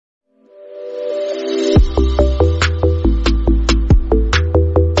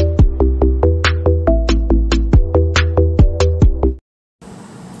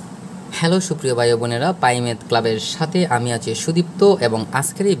Hello সুপ্রিয় ভাই বোনেরা, পাইমেথ ক্লাবের সাথে আমি আছি সুদীপ্ত এবং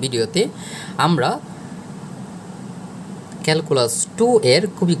আজকের এই ভিডিওতে আমরা ক্যালকুলাস 2 এর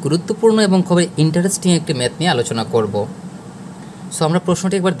খুবই গুরুত্বপূর্ণ এবং খুবই ইন্টারেস্টিং একটি ম্যাথ নিয়ে আলোচনা করব। সো আমরা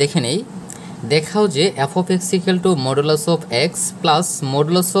প্রশ্নটি একবার দেখে নেই। দেখাও যে f of x equal to modulus of x plus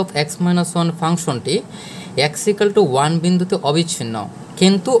modulus of x minus 1 ফাংশনটি x equal to 1 বিন্দুতে অবিচ্ছিন্ন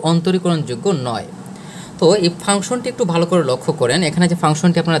কিন্তু অন্তরীকরণযোগ্য নয়। তো এই ফাংশনটি একটু ভালো করে লক্ষ্য করেন। এখানে যে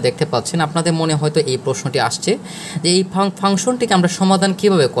ফাংশনটি আপনারা দেখতে পাচ্ছেন, আপনাদের মনে হয়তো এই প্রশ্নটি আসছে যে এই ফাংশনটিকে আমরা সমাধান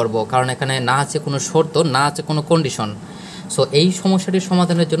কিভাবে করব, কারণ এখানে না আছে কোনো শর্ত, না আছে কোনো কন্ডিশন। সো এই সমস্যাটির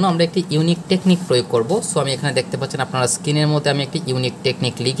সমাধানের জন্য আমরা একটি ইউনিক টেকনিক প্রয়োগ করব। সো আমি এখানে দেখতে পাচ্ছেন আপনারা স্ক্রিনের মধ্যে আমি একটি ইউনিক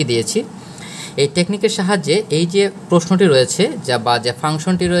টেকনিক লিখে দিয়েছি। এই টেকনিকের সাহায্যে এই যে প্রশ্নটি রয়েছে বা যে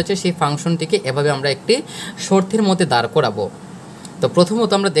ফাংশনটি রয়েছে সেই ফাংশনটিকে এভাবে আমরা একটি শর্তের মধ্যে দাঁড় করাবো। তো প্রথমত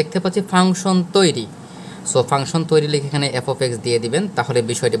আমরা দেখতে পাচ্ছি ফাংশন তৈরি। সো ফাংশন তৈরি লিখে এখানে f of x দিয়ে দিবেন, তাহলে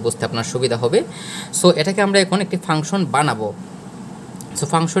বিষয়টি বুঝতে আপনার সুবিধা হবে। সো এটাকে আমরা এখন একটি ফাংশন বানাবো। সো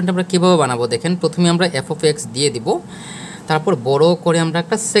ফাংশনটা আমরা কীভাবে বানাবো দেখেন। প্রথমে আমরা f of x দিয়ে দিব, তারপর বড় করে আমরা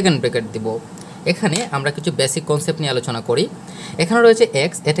একটা সেকেন্ড ব্র্যাকেট দিব। এখানে আমরা কিছু বেসিক কনসেপ্ট নিয়ে আলোচনা করি। এখানে রয়েছে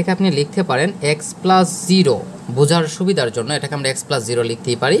x, এটাকে আপনি লিখতে পারেন x প্লাস 0, বোঝার সুবিধার জন্য এটাকে আমরা x প্লাস 0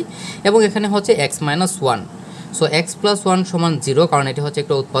 লিখতেই পারি। এবং এখানে হচ্ছে x minus 1। So x plus 1 সমান 0, কারণ এটি হচ্ছে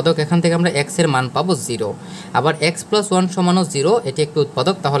একটা উৎপাদক, এখান থেকে আমরা x এর মান পাবো 0। আবার x প্লাস 1 সমানও 0, এটি একটি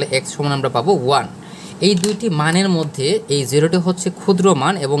উৎপাদক, তাহলে x সমান আমরা পাবো 1। এই দুইটি মানের মধ্যে এই 0টি হচ্ছে ক্ষুদ্র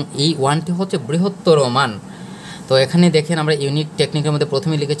মান এবং এই 1টি হচ্ছে বৃহত্তর মান। তো এখানে দেখেন আমরা ইউনিক টেকনিকের মধ্যে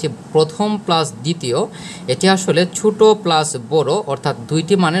প্রথমে লিখেছি প্রথম প্লাস দ্বিতীয়, এটি আসলে ছোট প্লাস বড়, অর্থাৎ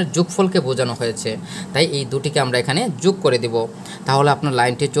দুইটি মানের যোগফলকে বোঝানো হয়েছে, তাই এই দুটিকে আমরা এখানে যোগ করে দিব। তাহলে আপনার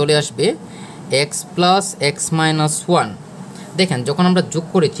লাইনটি চলে আসবে x প্লাস এক্স মাইনাস 1। দেখেন যখন আমরা যোগ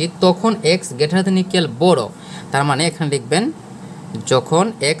করেছি তখন x গ্রেটার দেন ইকুয়াল বড়, তার মানে এখানে লিখবেন যখন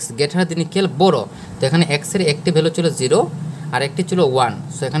x গ্রেটার দেন ইকুয়াল বড়। তো এখানে x এর একটি ভ্যালু ছিল 0 আর একটি ছিল 1।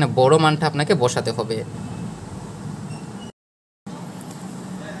 সো এখানে বড় মানটা আপনাকে বসাতে হবে।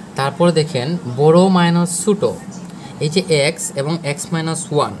 তারপর দেখেন বড় মাইনাস ছোট, এই যে x এবং x মাইনাস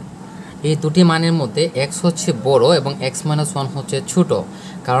 1, এই দুটি মানের মধ্যে x হচ্ছে বড় এবং x মাইনাস 1 হচ্ছে ছোট,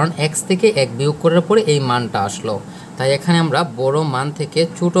 কারণ x থেকে 1 বিয়োগ করার পরে এই মানটা আসলো। তাই এখানে আমরা বড় মান থেকে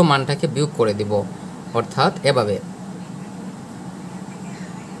ছোট মানটাকে বিয়োগ করে দিব, অর্থাৎ এভাবে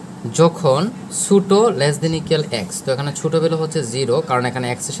যখন ছোট লেস দেন ইকুয়াল x। তো এখানে ছোট ভ্যালু হচ্ছে 0, কারণ এখানে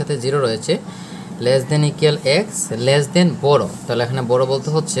x এর সাথে 0 রয়েছে। Less than equal x less than বড়, তাহলে এখানে বড় বলতে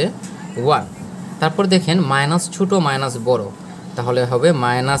হচ্ছে 1। তারপর দেখেন মাইনাস ছোট মাইনাস বড়, তাহলে হবে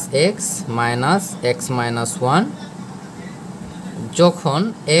মাইনাস এক্স মাইনাস 1 যখন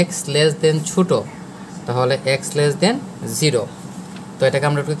x লেস দেন ছোট, তাহলে x লেস দেন 0। তো এটাকে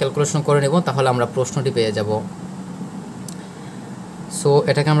আমরা একটু ক্যালকুলেশন করে নেব, তাহলে আমরা প্রশ্নটি পেয়ে যাব। সো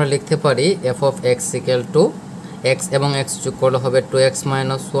এটাকে আমরা লিখতে পারি f of x equal to x এবং x যোগ করলে হবে 2x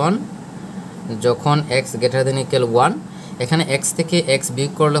মাইনাস 1 যখন x গ্রেটার দেন ইকুয়াল 1। এখানে x থেকে x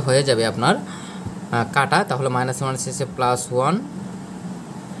বিয়োগ করলে হয়ে যাবে আপনার কাটা, তাহলে মাইনাস মাইনাস এসে প্লাস 1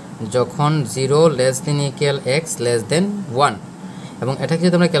 যখন 0 less than equal x less than 1। এবং এটাকে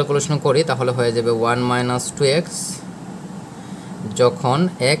যদি আমরা ক্যালকুলেশন করি তাহলে হয়ে যাবে 1 মাইনাস 2x যখন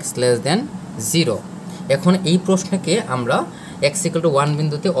x লেস দেন 0। এখন এই প্রশ্নকে আমরা x ইকুয়াল টু 1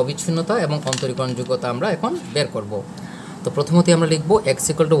 বিন্দুতে অবিচ্ছিন্নতা এবং অন্তরীকরণযোগ্যতা আমরা এখন বের করব। তো প্রথমতই আমরা লিখব x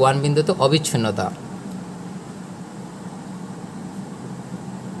ইকুয়াল টু 1 বিন্দুতে অবিচ্ছিন্নতা।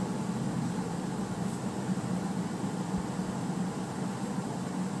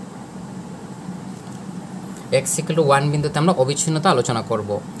 x ইকুয়াল টু 1 বিন্দুতে আমরা অবিচ্ছিন্নতা আলোচনা করব।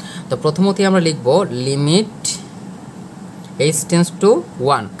 তো প্রথমতই আমরা লিখব লিমিট h টেন্ডস টু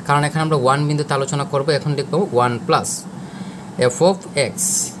 1, কারণ এখানে আমরা 1 বিন্দুতে আলোচনা করব। এখন লিখব 1 plus f of x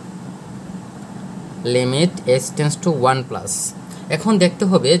limit h tends to 1 plus. এখন দেখতে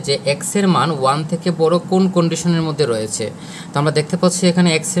হবে যে x এর মান 1 থেকে বড় কোন কন্ডিশনের মধ্যে রয়েছে। তো আমরা দেখতে পাচ্ছি এখানে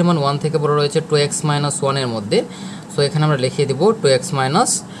x এর মান 1 থেকে বড় রয়েছে 2x মাইনাস 1 এর মধ্যে। সো এখানে আমরা লিখিয়ে দিব 2x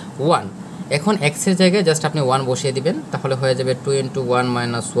মাইনাস 1। এখন x এর জায়গায় জাস্ট আপনি 1 বসিয়ে দিবেন, তাহলে হয়ে যাবে 2 into 1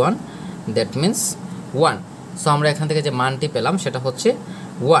 minus 1, that means 1। So আমরা এখান থেকে যে মানটি পেলাম সেটা হচ্ছে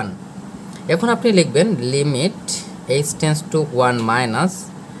 1। এখন আপনি লিখবেন limit h tends to 1 minus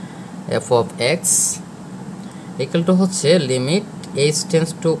f of x equal to হচ্ছে limit h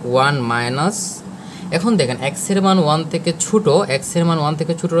tends to 1 minus. এখন দেখেন x এর মান 1 থেকে ছোট, x এর মান 1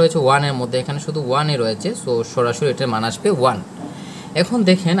 থেকে ছোট রয়েছে 1 এর মধ্যে, এখানে শুধু 1ই রয়েছে। সো সরাসরি এটার মান আসবে 1। এখন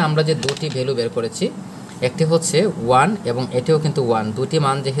দেখেন আমরা যে দুটি ভ্যালু বের করেছি, একটি হচ্ছে 1 এবং এটিও কিন্তু 1, দুটি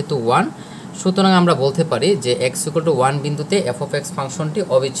মান যেহেতু 1, সুতরাং আমরা বলতে পারি যে x ইকুয়াল টু 1 বিন্দুতে f of x ফাংশনটি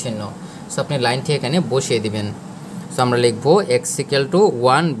অবিচ্ছিন্ন। সো আপনি লাইনটি এখানে বসিয়ে দিবেন। সো আমরা লিখব এক্স ইকুয়াল টু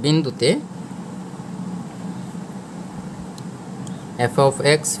 1 বিন্দুতে এফ অফ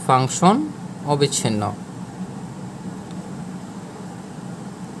এক্স ফাংশন অবিচ্ছিন্ন।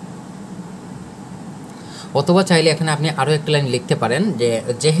 অথবা চাইলে এখানে আপনি আরও একটা লাইন লিখতে পারেন যে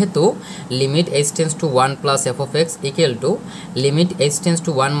যেহেতু limit h tends to 1 plus F of x equal to limit h tends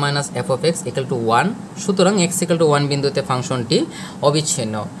to 1 minus F of x equal to 1, সুতরাং এক্স ইকুয়াল টু 1 বিন্দুতে ফাংশনটি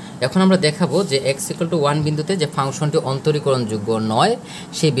অবিচ্ছিন্ন। এখন আমরা দেখাবো যে এক্স ইকুয়াল টু 1 বিন্দুতে যে ফাংশনটি অন্তরীকরণযোগ্য নয়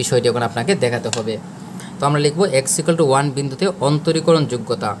সেই বিষয়টি এখন আপনাকে দেখাতে হবে। তো আমরা লিখব এক্স ইকুয়াল টু 1 বিন্দুতে অন্তরীকরণ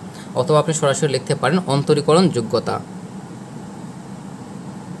যোগ্যতা, অথবা আপনি সরাসরি লিখতে পারেন অন্তরীকরণ যোগ্যতা।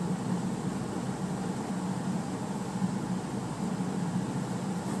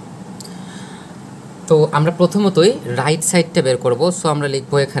 তো আমরা প্রথমতই রাইট সাইডটা বের করব। সো আমরা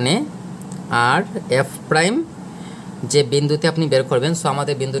লিখব এখানে আর এফ প্রাইম যে বিন্দুতে আপনি বের করবেন, সো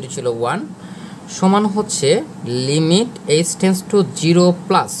আমাদের বিন্দুটি ছিল 1, সমান হচ্ছে limit h tends to 0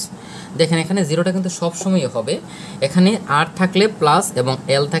 plus. দেখেন এখানে জিরোটা কিন্তু সবসময়ই হবে, এখানে আর থাকলে প্লাস এবং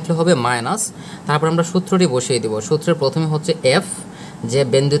এল থাকলে হবে মাইনাস। তারপর আমরা সূত্রটি বসিয়ে দেব। সূত্রের প্রথমে হচ্ছে এফ যে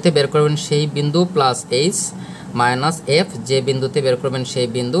বিন্দুতে বের করবেন সেই বিন্দু প্লাস এইচ মাইনাস এফ যে বিন্দুতে বের করবেন সেই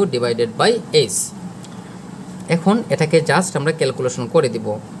বিন্দু ডিভাইডেড বাই এইচ। এখন এটাকে জাস্ট আমরা ক্যালকুলেশন করে দিব।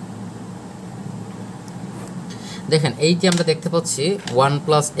 দেখেন এই যে আমরা দেখতে পাচ্ছি 1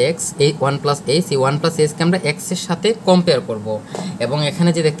 প্লাস এক্স, এই 1 প্লাস এইচ, এই 1 প্লাস এইচকে আমরা এক্সের সাথে কম্পেয়ার করব, এবং এখানে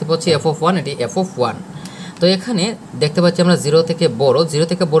যে দেখতে পাচ্ছি এফ অফ 1, এটি এফ অফ 1। তো এখানে দেখতে পাচ্ছি আমরা 0 থেকে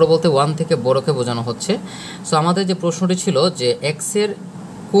বড় বলতে 1 থেকে বড়কে বোঝানো হচ্ছে। সো আমাদের যে প্রশ্নটি ছিল যে এক্সের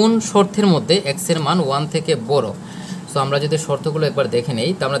কোন শর্তের মধ্যে এক্সের মান 1 থেকে বড়। সো আমরা যদি শর্তগুলো একবার দেখে নেই,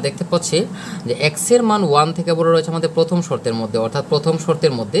 তো আমরা দেখতে পাচ্ছি যে এক্সের মান 1 থেকে বড় রয়েছে আমাদের প্রথম শর্তের মধ্যে, অর্থাৎ প্রথম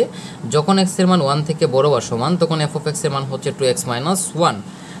শর্তের মধ্যে যখন এক্সের মান 1 থেকে বড় বা সমান তখন এফ অফ এক্সের মান হচ্ছে 2x মাইনাস 1।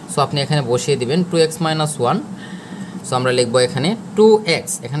 সো আপনি এখানে বসিয়ে দিবেন 2x মাইনাস 1। সো আমরা লিখব এখানে 2x,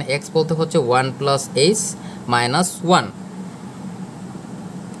 এখানে x বলতে হচ্ছে 1 প্লাস এইচ মাইনাস 1।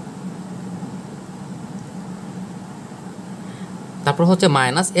 তারপর হচ্ছে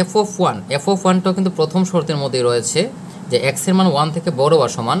minus F of 1, F of 1টাও কিন্তু প্রথম শর্তের মধ্যেই রয়েছে যে এক্স এর মান 1 থেকে বড় বা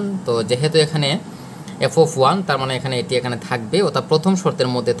সমান। তো যেহেতু এখানে এফ অফ 1 তার মানে এখানে এটি এখানে থাকবে, অর্থাৎ প্রথম শর্তের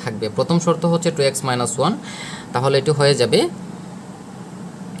মধ্যে থাকবে। প্রথম শর্ত হচ্ছে 2x মাইনাস 1, তাহলে এটি হয়ে যাবে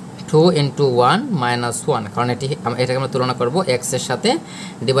 2 ইন্টু 1 মাইনাস 1, কারণ এটাকে আমরা তুলনা করব এক্স এর সাথে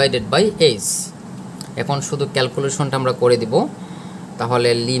ডিভাইডেড বাই এইচ। এখন শুধু ক্যালকুলেশনটা আমরা করে দিব। তাহলে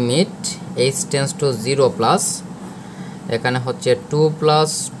limit h tends to 0 plus এখানে হচ্ছে 2 plus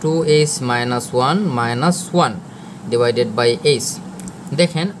 2h minus 1 minus 1 divided by H.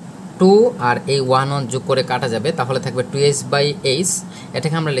 দেখেন 2 আর এই 1 যোগ করে কাটা যাবে, তাহলে থাকবে 2h বাই এইচ।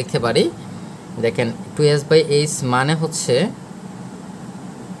 এটাকে আমরা লিখতে পারি, দেখেন 2h বাই এইচ মানে হচ্ছে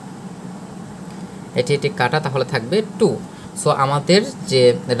এটি কাটা, তাহলে থাকবে 2। সো আমাদের যে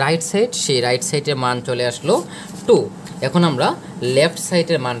রাইট সাইড সেই রাইট সাইডের মান চলে আসলো 2। এখন আমরা লেফট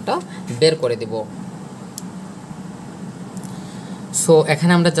সাইডের মানটা বের করে দেব। সো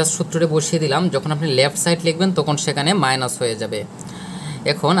এখানে আমরা জাস্ট সূত্রটি বসিয়ে দিলাম, যখন আপনি লেফট সাইড লিখবেন তখন সেখানে মাইনাস হয়ে যাবে।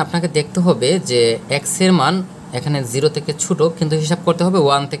 এখন আপনাকে দেখতে হবে যে এক্স এর মান এখানে 0 থেকে ছোট, কিন্তু হিসাব করতে হবে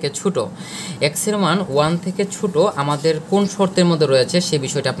 1 থেকে ছোট। এক্স এর মান 1 থেকে ছোট আমাদের কোন শর্তের মধ্যে রয়েছে সেই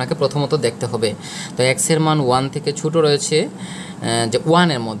বিষয়টা আপনাকে প্রথমত দেখতে হবে। তো এক্স এর মান 1 থেকে ছোট রয়েছে যে 1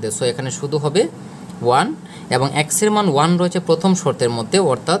 এর মধ্যে, সো এখানে শুধু হবে 1, এবং এক্স এর মান 1 রয়েছে প্রথম শর্তের মধ্যে,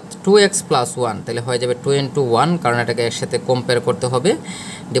 অর্থাৎ 2x প্লাস 1, তাহলে হয়ে যাবে 2 ইন্টু 1, কারণ এটাকে একসাথে কম্পেয়ার করতে হবে,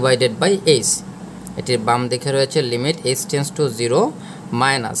 ডিভাইডেড বাই এইচ। এটির বাম দিকে রয়েছে limit h tends to 0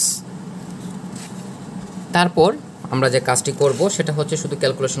 minus. তারপর আমরা যে কাজটি করব সেটা হচ্ছে শুধু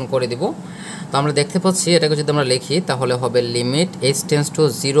ক্যালকুলেশন করে দিব। তো আমরা দেখতে পাচ্ছি এটাকে যদি আমরা লিখি তাহলে হবে limit h tends to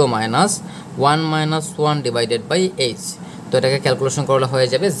 0 minus 1 minus 1 divided by H. তো এটাকে ক্যালকুলেশন করলে হয়ে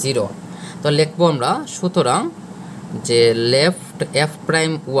যাবে 0। তো লিখবো আমরা, সুতরাং যে left F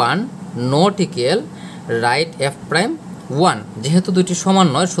prime 1 not equal right F prime 1। যেহেতু দুটি সমান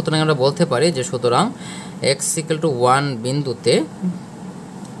নয়, সুতরাং আমরা বলতে পারি যে সুতরাং এক্স ইকুয়াল টু 1 বিন্দুতে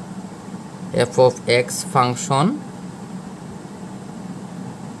এফ অফ এক্স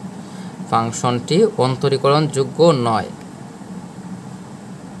ফাংশনটি অন্তরীকরণযোগ্য নয়।